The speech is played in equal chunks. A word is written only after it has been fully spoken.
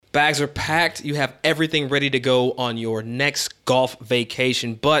Bags are packed. You have everything ready to go on your next golf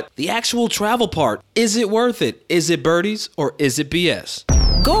vacation. But the actual travel part, is it worth it? Is it birdies or is it BS?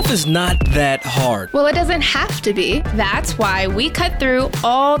 Golf is not that hard. Well, it doesn't have to be. That's why we cut through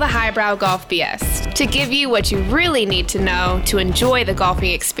all the highbrow golf BS to give you what you really need to know to enjoy the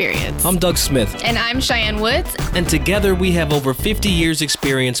golfing experience. I'm Doug Smith. And I'm Cheyenne Woods. And together we have over 50 years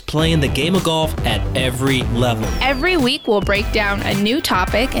experience playing the game of golf at every level. Every week we'll break down a new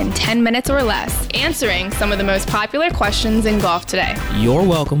topic in 10 minutes or less, answering some of the most popular questions in golf today. You're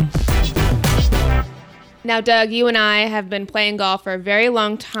welcome. Now, Doug, you and I have been playing golf for a very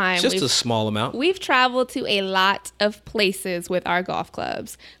long time. Just a small amount. We've traveled to a lot of places with our golf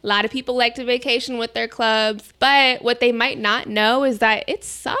clubs. A lot of people like to vacation with their clubs, but what they might not know is that it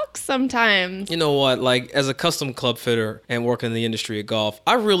sucks sometimes. You know what? Like, as a custom club fitter and working in the industry of golf,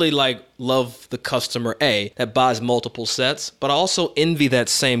 I really love the customer that buys multiple sets, but I also envy that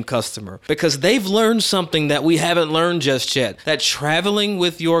same customer because they've learned something that we haven't learned just yet. That traveling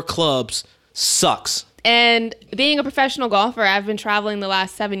with your clubs sucks. And being a professional golfer, I've been traveling the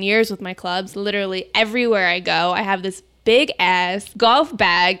last 7 years with my clubs. Literally everywhere I go, I have this big ass golf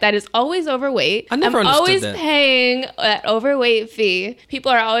bag that is always overweight. I never I'm understood always that. paying that overweight fee.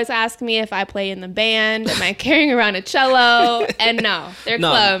 People are always asking me if I play in the band. Am I carrying around a cello? And no, they're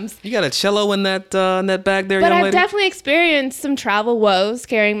clubs. You got a cello in that bag there, But young I've lady? definitely experienced some travel woes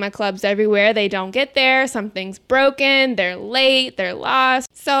carrying my clubs everywhere. They don't get there. Something's broken. They're late. They're lost.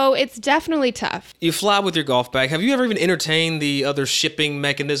 So it's definitely tough. You fly with your golf bag. Have you ever even entertained the other shipping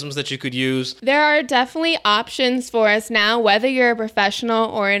mechanisms that you could use? There are definitely options for us now, whether you're a professional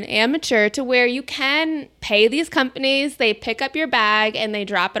or an amateur, to where you can pay these companies. They pick up your bag and they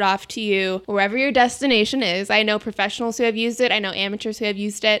drop it off to you wherever your destination is. I know professionals who have used it. I know amateurs who have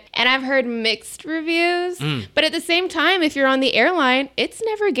used it. And I've heard mixed reviews. But at the same time, if you're on the airline, it's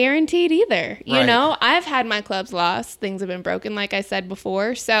never guaranteed either. You Right. know, I've had my clubs lost. Things have been broken, like I said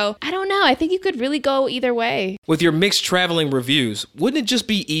before. So I don't know. I think you could really go either way. With your mixed traveling reviews, wouldn't it just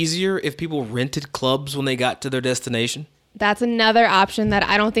be easier if people rented clubs when they got to their destination? That's another option that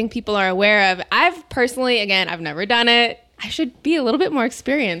I don't think people are aware of. I've personally, again, I've never done it. I should be a little bit more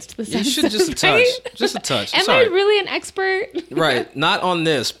experienced. You should just a touch. Just a touch. Am Sorry. I really an expert? Right. Not on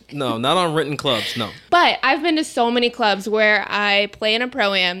this. No, not on renting clubs. No. But I've been to so many clubs where I play in a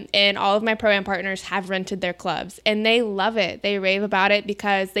Pro-Am, and all of my Pro-Am partners have rented their clubs, and they love it. They rave about it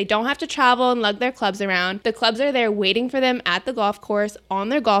because they don't have to travel and lug their clubs around. The clubs are there waiting for them at the golf course on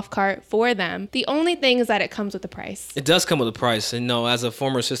their golf cart for them. The only thing is that it comes with a price. It does come with a price. And as a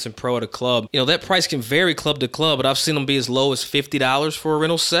former assistant pro at a club, that price can vary club to club, but I've seen them be as low as $50 for a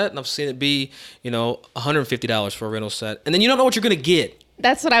rental set, and I've seen it be, $150 for a rental set. And then you don't know what you're going to get.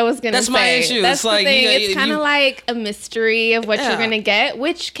 That's what I was going to say. That's my issue. That's It's like, the thing. you It's kind of like a mystery of what you're going to get,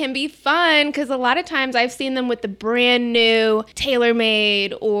 which can be fun because a lot of times I've seen them with the brand new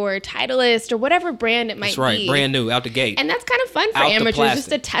TaylorMade or Titleist or whatever brand it might That's right. be. Brand new, out the gate. And that's kind of fun for Out the amateurs plastic. just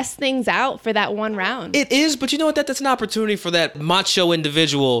to test things out for that one round. It is, but you know what? That's an opportunity for that macho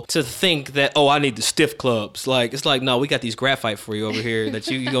individual to think that, I need the stiff clubs. It's like, no, we got these graphite for you over here that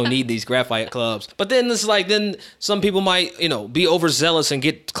you're going to need these graphite clubs. But then it's like, then some people might, be overzealous and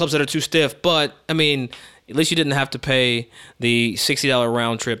get clubs that are too stiff. But, at least you didn't have to pay the $60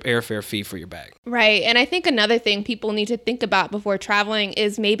 round trip airfare fee for your bag. Right. And I think another thing people need to think about before traveling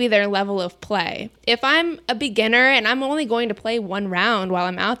is maybe their level of play. If I'm a beginner and I'm only going to play one round while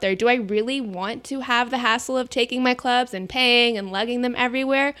I'm out there, do I really want to have the hassle of taking my clubs and paying and lugging them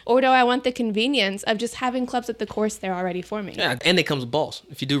everywhere? Or do I want the convenience of just having clubs at the course there already for me? Yeah, and it comes with balls.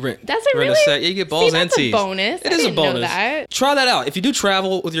 If you do rent, Does it rent really? a set, you get balls See, and that's tees. a bonus. It I is a didn't know bonus. that. Try that out. If you do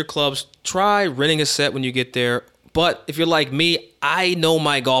travel with your clubs, try renting a set when you get there. But if you're like me, I know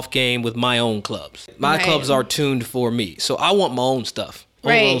my golf game with my own clubs. My Right. clubs are tuned for me. So I want my own stuff.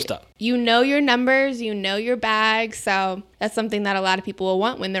 My own stuff. You know your numbers, you know your bag. So that's something that a lot of people will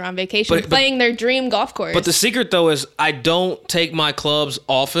want when they're on vacation, playing their dream golf course. But the secret, though, is I don't take my clubs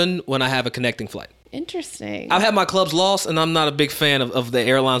often when I have a connecting flight. Interesting. I've had my clubs lost, and I'm not a big fan of the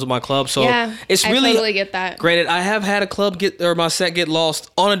airlines with my clubs. So Yeah, it's I really totally get that. Granted, I have had a club my set get lost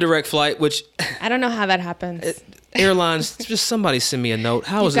on a direct flight, which I don't know how that happens. airlines, just somebody send me a note.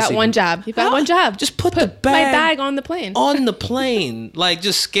 How is You've this got one job. You've got one job. Just put the my bag bag on the plane. on the plane.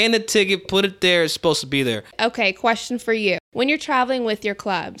 Just scan the ticket, put it there. It's supposed to be there. Okay, question for you. When you're traveling with your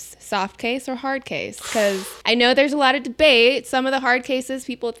clubs, soft case or hard case? Because I know there's a lot of debate. Some of the hard cases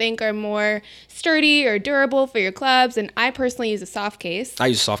people think are more sturdy or durable for your clubs, and I personally use a soft case. I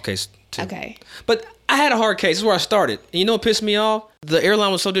use a soft case too. Okay. But I had a hard case. This is where I started. And you know what pissed me off? The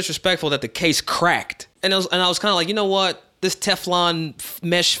airline was so disrespectful that the case cracked. And I was kind of like, you know what? this Teflon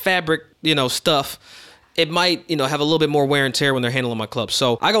mesh fabric, stuff, it might, have a little bit more wear and tear when they're handling my clubs.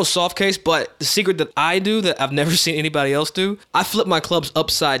 So I go soft case, but the secret that I do that I've never seen anybody else do, I flip my clubs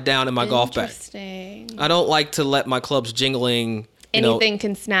upside down in my golf bag. Interesting. I don't like to let my clubs jingling. Anything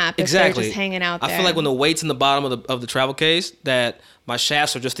can snap if they're just hanging out there. I feel like when the weight's in the bottom of the travel case, that my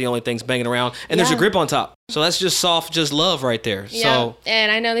shafts are just the only things banging around, and there's a grip on top. So that's just soft, just love right there. Yeah. So, and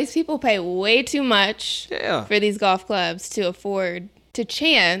I know these people pay way too much for these golf clubs to afford to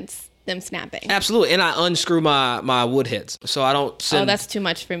chance them snapping. Absolutely. And I unscrew my wood heads, so I don't send... Oh, that's too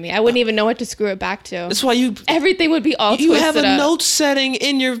much for me. I wouldn't even know what to screw it back to. That's why everything would be all twisted have a up. note setting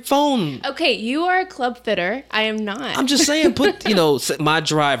in your phone. Okay, you are a club fitter. I am not. I'm just saying, my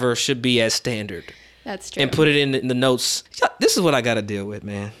driver should be as standard. That's true. And put it in the notes. This is what I got to deal with,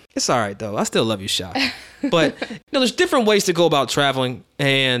 man. It's all right, though. I still love you, Shy. But, there's different ways to go about traveling.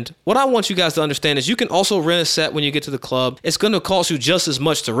 And what I want you guys to understand is you can also rent a set when you get to the club. It's going to cost you just as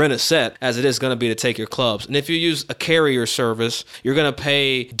much to rent a set as it is going to be to take your clubs. And if you use a carrier service, you're going to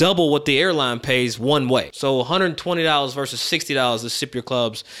pay double what the airline pays one way. So $120 versus $60 to ship your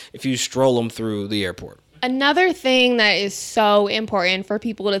clubs if you stroll them through the airport. Another thing that is so important for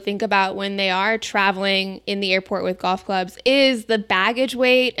people to think about when they are traveling in the airport with golf clubs is the baggage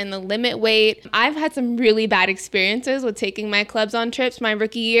weight and the limit weight. I've had some really bad experiences with taking my clubs on trips. My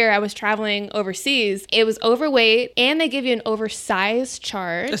rookie year, I was traveling overseas. It was overweight, and they give you an oversized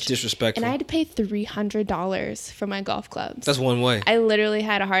charge. That's disrespectful. And I had to pay $300 for my golf clubs. That's one way. I literally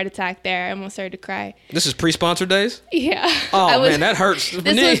had a heart attack there. I almost started to cry. This is pre-sponsored days? Yeah. Oh, man, that hurts.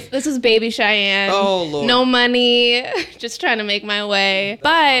 This was baby Cheyenne. Oh, Lord. No money, just trying to make my way.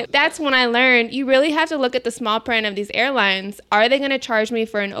 But that's when I learned you really have to look at the small print of these airlines. Are they going to charge me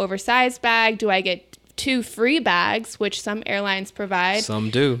for an oversized bag? Do I get 2 free bags, which some airlines provide? Some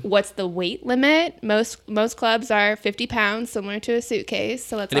do. What's the weight limit? Most clubs are 50 pounds, similar to a suitcase.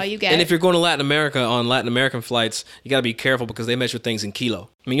 So that's all you get. And if you're going to Latin America on Latin American flights, you got to be careful because they measure things in kilo.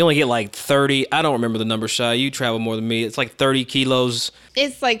 I mean, you only get like 30. I don't remember the number, Shy. You travel more than me. It's like 30 kilos.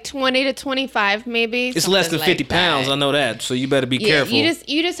 It's like 20 to 25, maybe. It's less than 50 pounds. I know that. So you better be careful.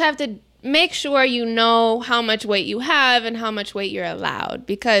 You just have to make sure you know how much weight you have and how much weight you're allowed,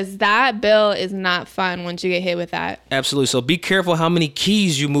 because that bill is not fun once you get hit with that. Absolutely. So be careful how many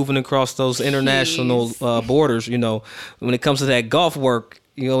keys you moving across those international borders. When it comes to that golf work,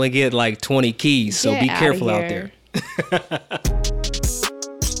 you only get like 20 keys. So be careful out there.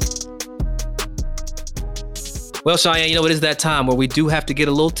 Well, Cheyenne, it is that time where we do have to get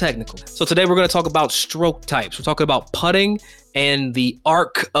a little technical. So today we're going to talk about stroke types. We're talking about putting and the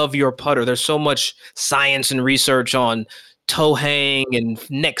arc of your putter. There's so much science and research on toe hang and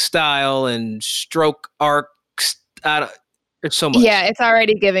neck style and stroke arcs. There's so much. Yeah, it's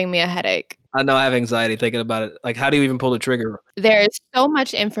already giving me a headache. I know I have anxiety thinking about it. Like, how do you even pull the trigger? There's so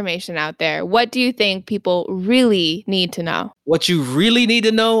much information out there. What do you think people really need to know? What you really need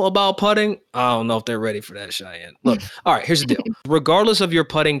to know about putting? I don't know if they're ready for that, Cheyenne. Look, all right, here's the deal. Regardless of your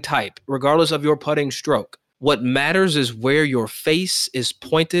putting type, regardless of your putting stroke, what matters is where your face is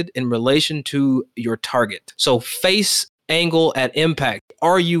pointed in relation to your target. So face angle at impact.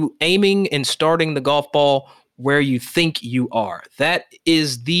 Are you aiming and starting the golf ball where you think you are? That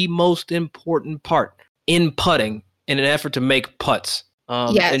is the most important part in putting in an effort to make putts.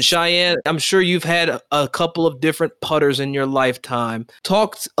 Yes. And Cheyenne, I'm sure you've had a couple of different putters in your lifetime.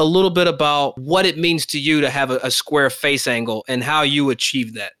 Talk a little bit about what it means to you to have a square face angle and how you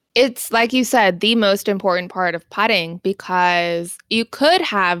achieve that. It's like you said, the most important part of putting, because you could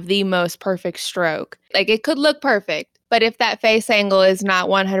have the most perfect stroke. Like, it could look perfect, but if that face angle is not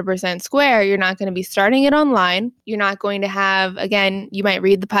 100% square, you're not going to be starting it on line. You're not going to have, again, you might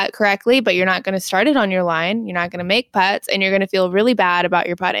read the putt correctly, but you're not going to start it on your line. You're not going to make putts, and you're going to feel really bad about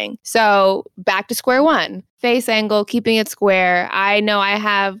your putting. So back to square one. Face angle, keeping it square. I know I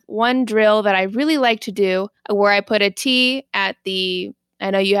have one drill that I really like to do where I put a tee at the... I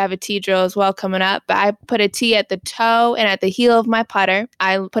know you have a tee drill as well coming up, but I put a tee at the toe and at the heel of my putter.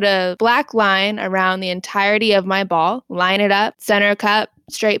 I put a black line around the entirety of my ball, line it up, center cup,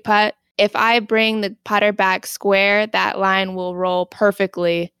 straight putt. If I bring the putter back square, that line will roll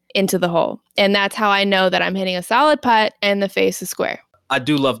perfectly into the hole. And that's how I know that I'm hitting a solid putt and the face is square. I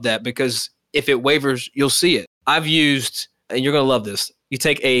do love that, because if it wavers, you'll see it. I've used, and you're going to love this, you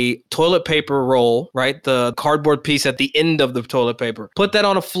take a toilet paper roll, right? The cardboard piece at the end of the toilet paper. Put that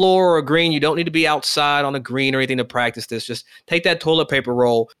on a floor or a green. You don't need to be outside on a green or anything to practice this. Just take that toilet paper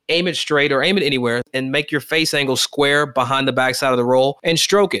roll, aim it straight or aim it anywhere, and make your face angle square behind the backside of the roll and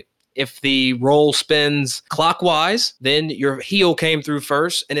stroke it. If the roll spins clockwise, then your heel came through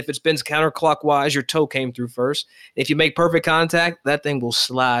first. And if it spins counterclockwise, your toe came through first. If you make perfect contact, that thing will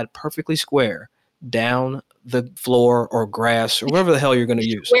slide perfectly square down the floor or grass or whatever the hell you're going to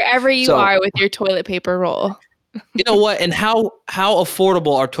use. Wherever you are with your toilet paper roll. You know what? And how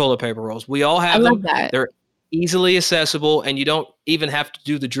affordable are toilet paper rolls? We all have them. That. They're easily accessible, and you don't even have to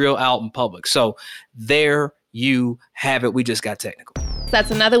do the drill out in public. So there you have it. We just got technical. That's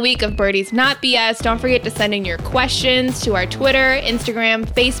another week of Birdies Not BS. Don't forget to send in your questions to our Twitter, Instagram,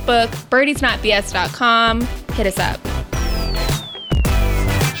 Facebook, birdiesnotbs.com. Hit us up.